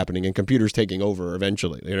Matrix happening and computers taking over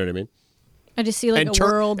eventually. You know what I mean? I just see like a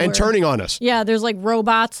world and turning on us. Yeah, there's like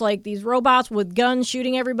robots, like these robots with guns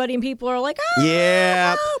shooting everybody, and people are like,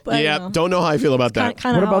 yeah, don't know how I feel about that.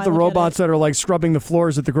 What about the robots that are like scrubbing the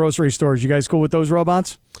floors at the grocery stores? You guys cool with those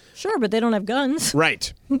robots? Sure, but they don't have guns.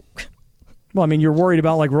 Right. Well, I mean, you're worried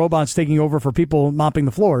about like robots taking over for people mopping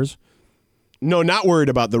the floors. No, not worried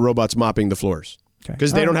about the robots mopping the floors.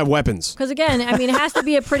 Because they don't have weapons. Because, again, I mean, it has to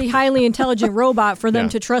be a pretty highly intelligent robot for them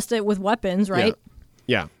to trust it with weapons, right?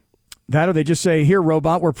 Yeah. That or they just say, here,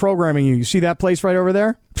 robot, we're programming you. You see that place right over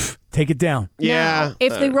there? Pfft, take it down. Yeah. Now,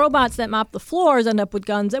 if the robots that mop the floors end up with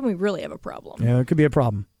guns, then we really have a problem. Yeah, it could be a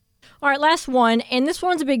problem. All right, last one, and this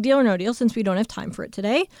one's a big deal or no deal since we don't have time for it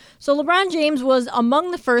today. So LeBron James was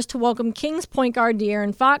among the first to welcome Kings point guard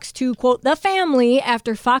De'Aaron Fox to, quote, the family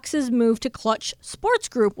after Fox's move to Clutch Sports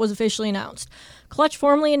Group was officially announced. Clutch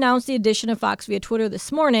formally announced the addition of Fox via Twitter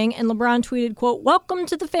this morning, and LeBron tweeted, quote, welcome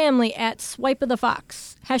to the family at Swipe of the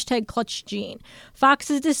Fox, #ClutchGene.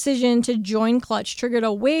 Fox's decision to join Clutch triggered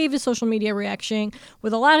a wave of social media reaction,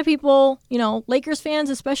 with a lot of people, Lakers fans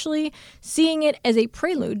especially, seeing it as a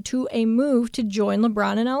prelude to a move to join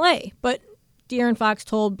LeBron in LA. But De'Aaron Fox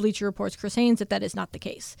told Bleacher Report's Chris Haynes that is not the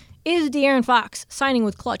case. Is De'Aaron Fox signing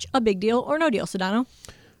with Clutch a big deal or no deal, Sedano?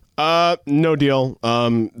 No deal.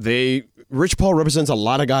 Rich Paul represents a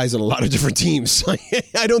lot of guys in a lot of different teams.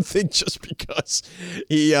 I don't think just because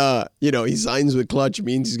he signs with Clutch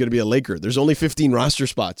means he's going to be a Laker. There's only 15 roster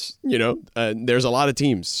spots, there's a lot of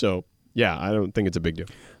teams. So, yeah, I don't think it's a big deal.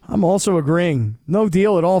 I'm also agreeing. No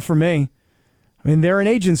deal at all for me. I mean, they're an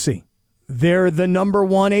agency. They're the number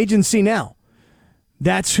one agency now.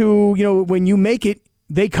 That's who, when you make it,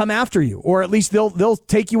 they come after you, or at least they'll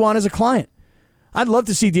take you on as a client. I'd love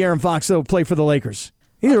to see De'Aaron Fox, though, play for the Lakers.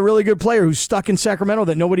 He's a really good player who's stuck in Sacramento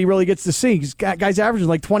that nobody really gets to see. Guy's averaging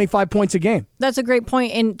like 25 points a game. That's a great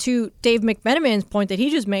point. And to Dave McMenamin's point that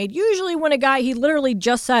he just made, usually when he literally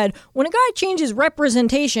just said, when a guy changes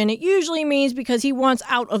representation, it usually means because he wants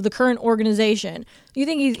out of the current organization. You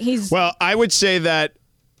think he's... Well, I would say that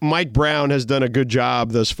Mike Brown has done a good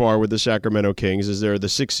job thus far with the Sacramento Kings, as they're the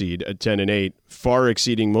 6th seed at 10-8, far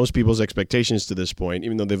exceeding most people's expectations to this point,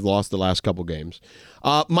 even though they've lost the last couple games.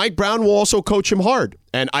 Mike Brown will also coach him hard,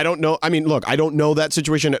 and I don't know. I mean, look, I don't know that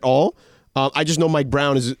situation at all. I just know Mike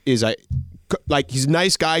Brown is he's a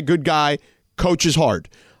nice guy, good guy, coaches hard,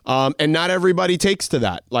 and not everybody takes to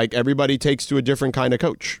that. Like everybody takes to a different kind of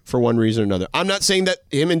coach for one reason or another. I'm not saying that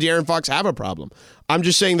him and De'Aaron Fox have a problem. I'm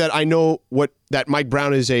just saying that I know that Mike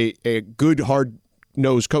Brown is a good,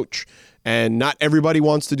 hard-nosed coach, and not everybody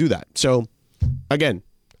wants to do that. So, again,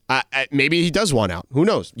 maybe he does want out. Who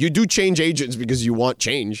knows? You do change agents because you want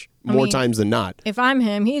change more times than not. If I'm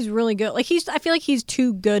him, he's really good. I feel like he's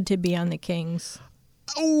too good to be on the Kings.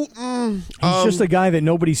 He's just a guy that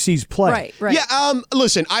nobody sees play. Right. Yeah,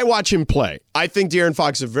 listen, I watch him play. I think De'Aaron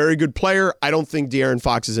Fox is a very good player. I don't think De'Aaron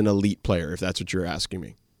Fox is an elite player, if that's what you're asking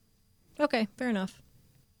me. Okay, fair enough.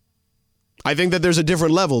 I think that there's a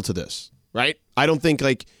different level to this, right? I don't think,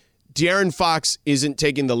 De'Aaron Fox isn't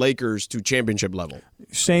taking the Lakers to championship level.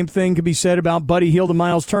 Same thing could be said about Buddy Hield and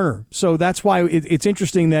Miles Turner. So that's why it's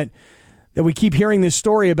interesting that we keep hearing this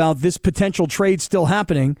story about this potential trade still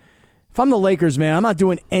happening. If I'm the Lakers, man, I'm not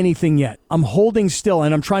doing anything yet. I'm holding still,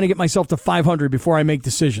 and I'm trying to get myself to 500 before I make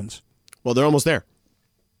decisions. Well, they're almost there.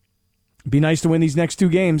 It'd be nice to win these next 2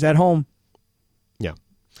 games at home. Yeah.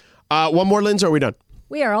 One more, Linz, or are we done?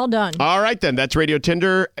 We are all done. All right, then. That's Radio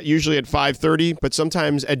Tinder, usually at 5:30, but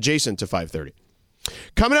sometimes adjacent to 5:30.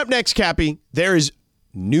 Coming up next, Cappy, there is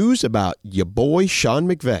news about your boy Sean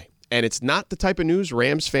McVay, and it's not the type of news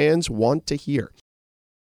Rams fans want to hear.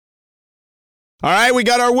 All right, we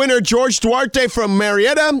got our winner, George Duarte from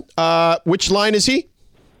Marietta. Which line is he?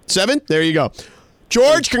 7? There you go.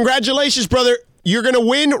 George, congratulations, brother. You're going to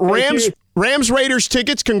win Rams Raiders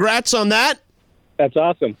tickets. Congrats on that. That's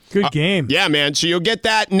awesome. Good game. Yeah, man. So you'll get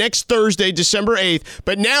that next Thursday, December 8th.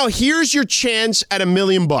 But now here's your chance at $1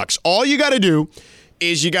 million. All you got to do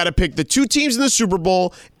is you got to pick the 2 teams in the Super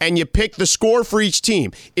Bowl, and you pick the score for each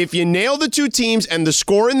team. If you nail the 2 teams and the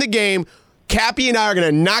score in the game, Cappy and I are going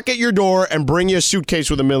to knock at your door and bring you a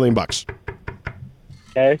suitcase with $1 million.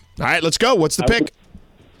 Okay. All right, let's go. What's the pick?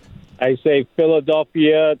 I say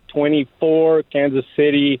Philadelphia 24, Kansas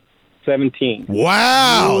City 17.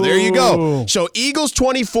 Wow, there you go. So Eagles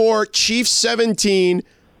 24, Chiefs 17.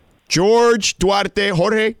 George Duarte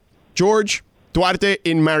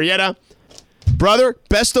in Marietta. Brother,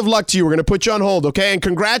 best of luck to you. We're going to put you on hold, okay? And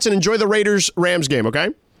congrats and enjoy the Raiders-Rams game, okay?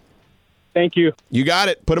 Thank you. You got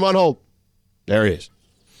it. Put him on hold. There he is.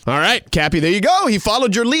 All right, Cappy, there you go. He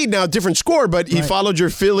followed your lead. Now, different score, but he followed your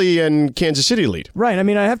Philly and Kansas City lead. Right. I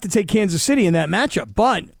mean, I have to take Kansas City in that matchup,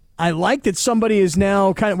 but I like that somebody is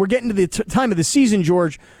now we're getting to the time of the season,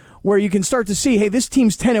 George, where you can start to see, hey, this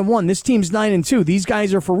team's 10-1, this team's 9-2. These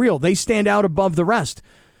guys are for real. They stand out above the rest.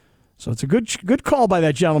 So it's a good call by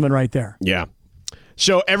that gentleman right there. Yeah.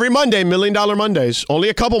 So every Monday, $1 Million Mondays. Only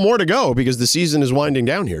a couple more to go because the season is winding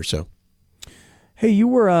down here. So, Hey, you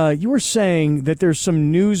were saying that there's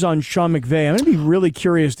some news on Sean McVay. I'm going to be really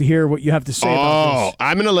curious to hear what you have to say about this.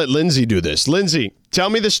 I'm going to let Lindsay do this. Lindsay,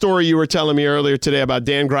 tell me the story you were telling me earlier today about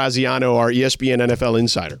Dan Graziano, our ESPN NFL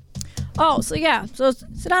insider. Oh, so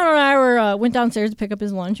Sedano and I went downstairs to pick up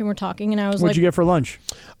his lunch, and we're talking, and I was What'd you get for lunch?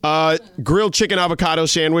 Grilled chicken avocado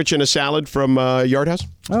sandwich and a salad from Yard House.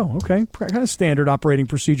 Oh, okay. Kind of standard operating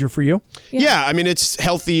procedure for you. Yeah, I mean, it's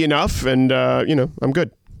healthy enough, and, I'm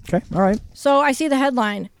good. Okay, all right. So I see the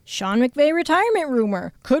headline, Sean McVay retirement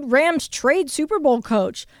rumor. Could Rams trade Super Bowl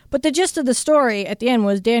coach? But the gist of the story at the end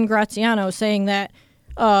was Dan Graziano saying that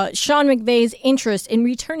Sean McVay's interest in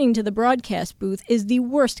returning to the broadcast booth is the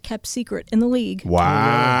worst kept secret in the league.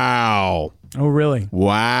 Wow. Oh, really?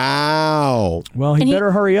 Wow. Well, he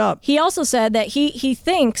better hurry up. He also said that he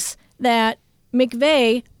thinks that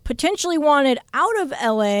McVay potentially wanted out of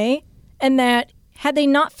L.A. and that had they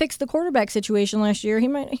not fixed the quarterback situation last year, he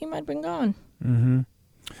might have been gone. Mm-hmm.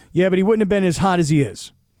 Yeah, but he wouldn't have been as hot as he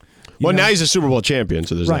is. Well, now he's a Super Bowl champion,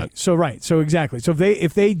 so there's that. So exactly. So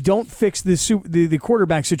if they don't fix the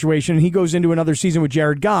quarterback situation, and he goes into another season with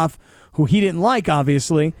Jared Goff, who he didn't like,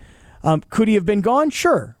 obviously, could he have been gone?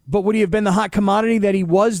 Sure, but would he have been the hot commodity that he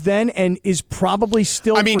was then, and is probably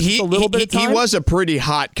still? I mean, for a little bit of time? He was a pretty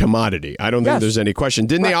hot commodity. I don't think there's any question.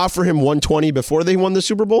 Didn't they offer him $120 before they won the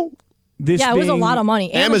Super Bowl? It was a lot of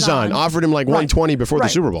money. Amazon offered him like $120 before the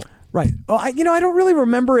Super Bowl. Right. Oh, I don't really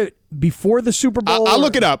remember it before the Super Bowl. I'll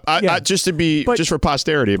look it up just for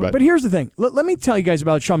posterity. But here's the thing. Let me tell you guys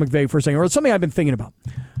about Sean McVay for a second, or something I've been thinking about.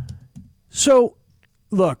 So,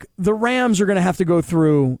 look, the Rams are going to have to go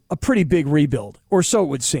through a pretty big rebuild, or so it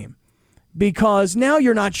would seem, because now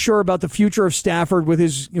you're not sure about the future of Stafford with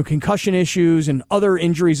his concussion issues and other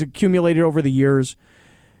injuries accumulated over the years.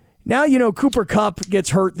 Now, Cooper Kupp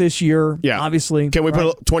gets hurt this year, obviously. Can we put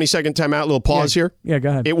a 20-second timeout, a little pause here? Yeah, go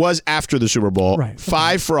ahead. It was after the Super Bowl. Right.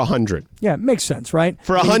 5 for $100. Yeah, it makes sense, right?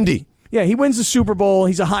 For $100. Yeah, he wins the Super Bowl.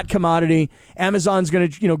 He's a hot commodity. Amazon's going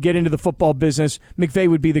to, get into the football business. McVay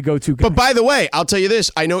would be the go-to guy. But by the way, I'll tell you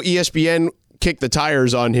this. I know ESPN kicked the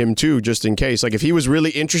tires on him too, just in case. Like if he was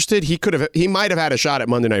really interested, he might have had a shot at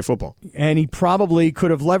Monday Night Football. And he probably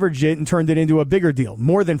could have leveraged it and turned it into a bigger deal,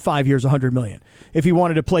 more than 5 years, $100 million, if he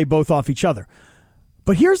wanted to play both off each other.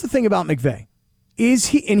 But here's the thing about McVay.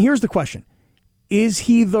 And here's the question. Is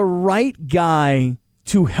he the right guy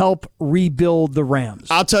to help rebuild the Rams?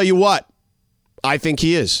 I'll tell you what. I think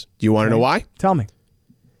he is. Do you want to know why? Tell me.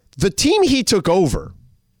 The team he took over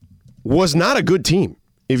was not a good team,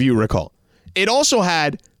 if you recall. It also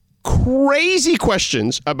had crazy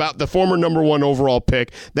questions about the former number 1 overall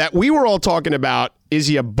pick that we were all talking about. Is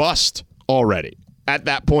he a bust already at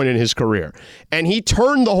that point in his career? And he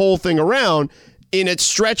turned the whole thing around in a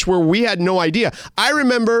stretch where we had no idea. I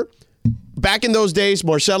remember back in those days,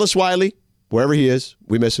 Marcellus Wiley, wherever he is,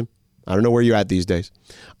 we miss him. I don't know where you're at these days.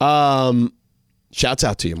 Shouts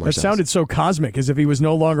out to you, Marcellus. That sounded so cosmic, as if he was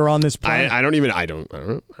no longer on this planet. I don't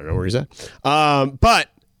know where he's at. But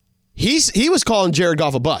he was calling Jared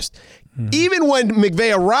Goff a bust. Even when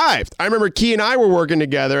McVay arrived, I remember Key and I were working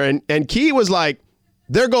together, and Key was like,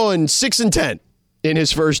 they're going 6-10 in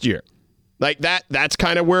his first year. Like that's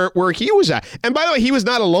kind of where he was at. And by the way, he was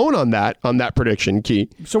not alone on that prediction, Key.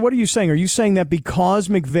 So what are you saying? Are you saying that because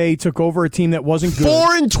McVay took over a team that wasn't good,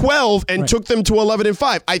 4-12 and took them to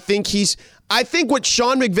 11-5? I think what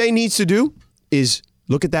Sean McVay needs to do is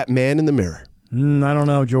look at that man in the mirror. I don't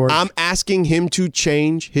know, George. I'm asking him to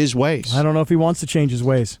change his ways. I don't know if he wants to change his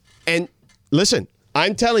ways. And listen,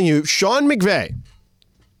 I'm telling you, Sean McVay,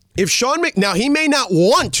 now he may not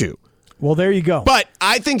want to. Well, there you go. But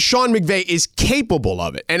I think Sean McVay is capable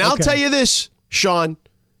of it. And I'll tell you this, Sean,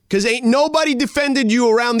 because ain't nobody defended you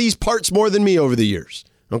around these parts more than me over the years,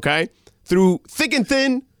 okay? Through thick and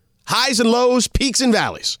thin, highs and lows, peaks and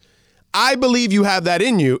valleys. I believe you have that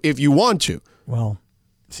in you if you want to. Well,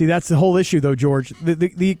 see, that's the whole issue, though, George.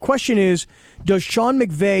 The question is, does Sean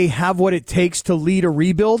McVay have what it takes to lead a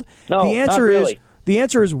rebuild? No, the answer not really. The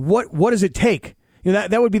answer is what does it take?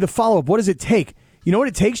 That would be the follow-up. What does it take? You know what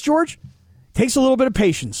it takes, George? It takes a little bit of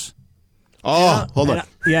patience. Oh, hold on.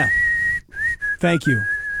 Yeah. Thank you.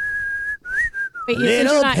 Wait,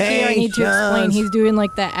 since you're not here, I need to explain. He's doing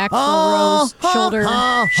like that Axl Rose shoulder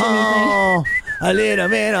shimmy thing. A little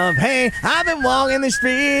bit of pain. I've been walking the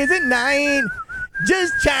streets at night,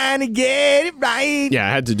 just trying to get it right. Yeah, I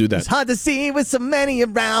had to do that. It's hard to see with so many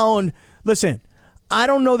around. Listen, I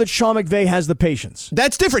don't know that Sean McVay has the patience.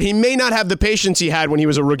 That's different. He may not have the patience he had when he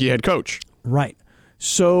was a rookie head coach. Right.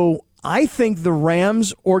 So I think the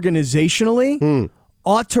Rams organizationally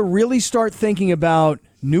ought to really start thinking about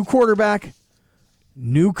new quarterback,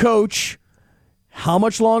 new coach, How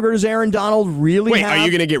much longer does Aaron Donald really have? Wait, are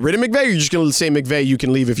you going to get rid of McVay, or are you just going to say, McVay, you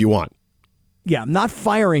can leave if you want? Yeah, I'm not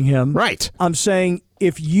firing him. Right. I'm saying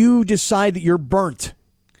if you decide that you're burnt,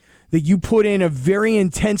 that you put in a very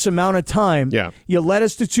intense amount of time, you led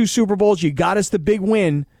us to 2 Super Bowls, you got us the big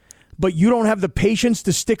win, but you don't have the patience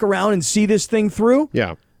to stick around and see this thing through,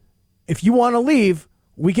 if you want to leave,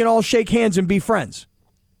 we can all shake hands and be friends.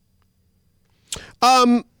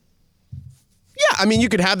 Yeah, I mean, you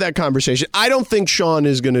could have that conversation. I don't think Sean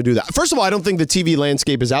is going to do that. First of all, I don't think the TV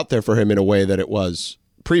landscape is out there for him in a way that it was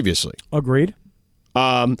previously. Agreed.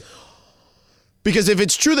 Because if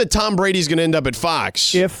it's true that Tom Brady's going to end up at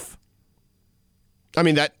Fox... I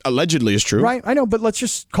mean, that allegedly is true. Right, I know, but let's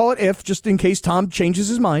just call it if, just in case Tom changes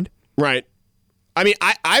his mind. Right. I mean,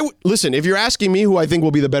 listen, if you're asking me who I think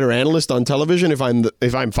will be the better analyst on television if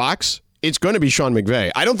I'm Fox, it's going to be Sean McVay.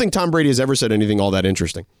 I don't think Tom Brady has ever said anything all that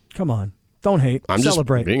interesting. Come on. Don't hate. I'm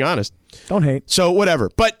Celebrate. just being honest. Don't hate. So whatever.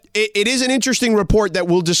 But it is an interesting report that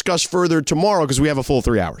we'll discuss further tomorrow because we have a full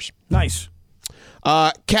 3 hours. Nice.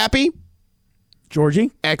 Cappy.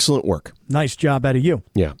 Georgie. Excellent work. Nice job out of you.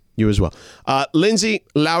 Yeah, you as well. Lindsay,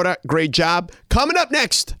 Laura, great job. Coming up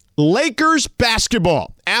next, Lakers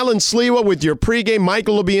basketball. Alan Sliwa with your pregame.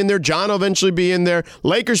 Michael will be in there. John will eventually be in there.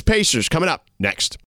 Lakers Pacers coming up next.